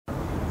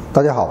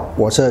大家好，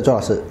我是周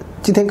老师，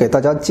今天给大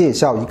家介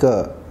绍一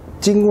个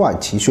经外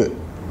奇穴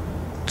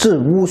——治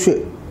污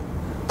穴，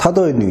它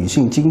对女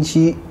性经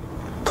期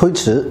推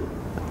迟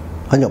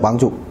很有帮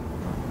助，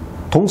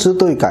同时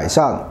对改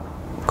善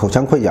口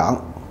腔溃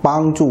疡、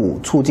帮助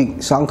促进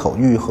伤口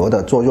愈合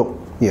的作用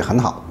也很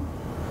好。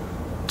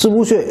治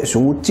污穴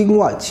属经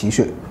外奇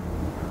穴，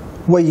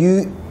位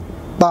于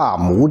大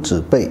拇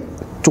指背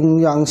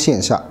中央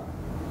线下，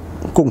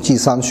共计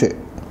3穴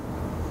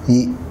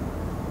，1、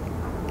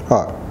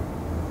2、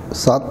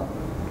3，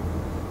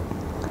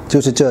就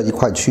是这一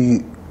块区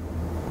域。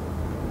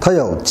它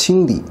有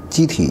清理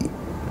机体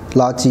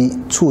垃圾、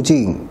促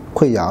进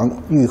溃疡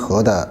愈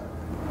合的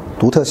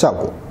独特效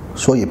果，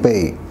所以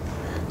被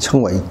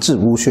称为治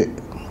污穴。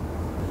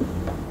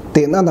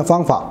点按的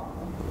方法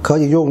可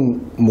以用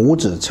拇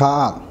指掐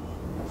按，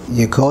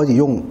也可以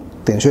用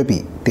点穴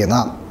笔点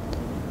按。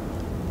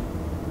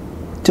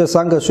这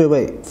3个穴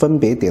位分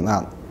别点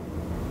按，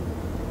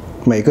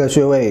每个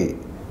穴位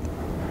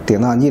点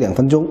按1-2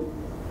分钟，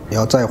然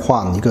后再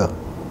换一个。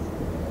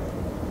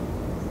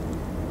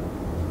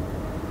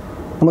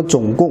那么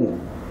总共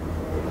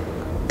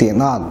点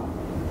按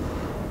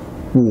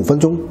5分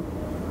钟。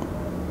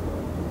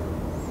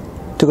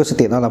这个是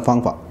点按的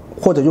方法，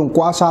或者用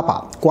刮痧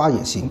板刮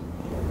也行，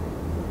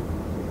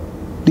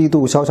力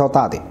度稍稍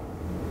大点，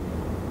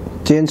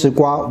坚持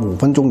刮5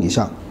分钟以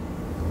上。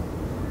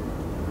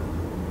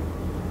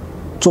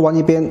做完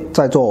一边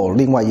再做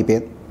另外一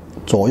边，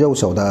左右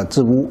手的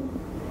治污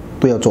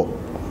都要做。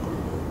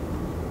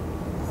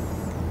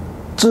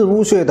治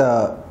污穴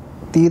的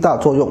第一大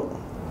作用，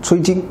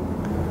催经。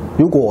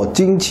如果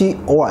经期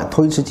偶尔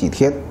推迟几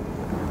天，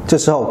这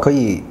时候可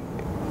以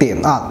点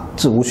按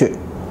治污穴。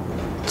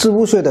治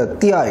污穴的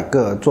第2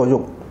个作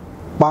用，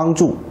帮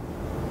助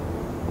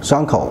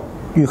伤口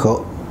愈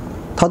合，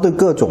它对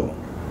各种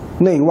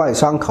内外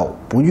伤口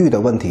不愈的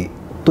问题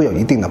都有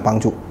一定的帮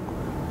助，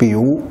比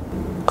如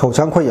口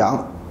腔溃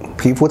疡、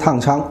皮肤烫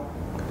伤、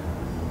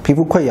皮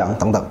肤溃疡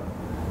等等。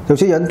有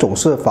些人总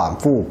是反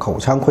复口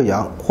腔溃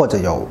疡或者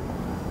有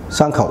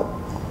伤口，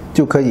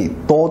就可以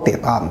多点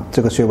按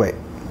这个穴位，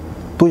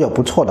都有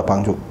不错的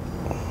帮助。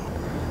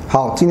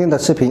好，今天的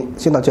视频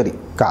先到这里，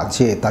感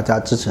谢大家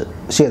支持，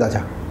谢谢大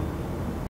家。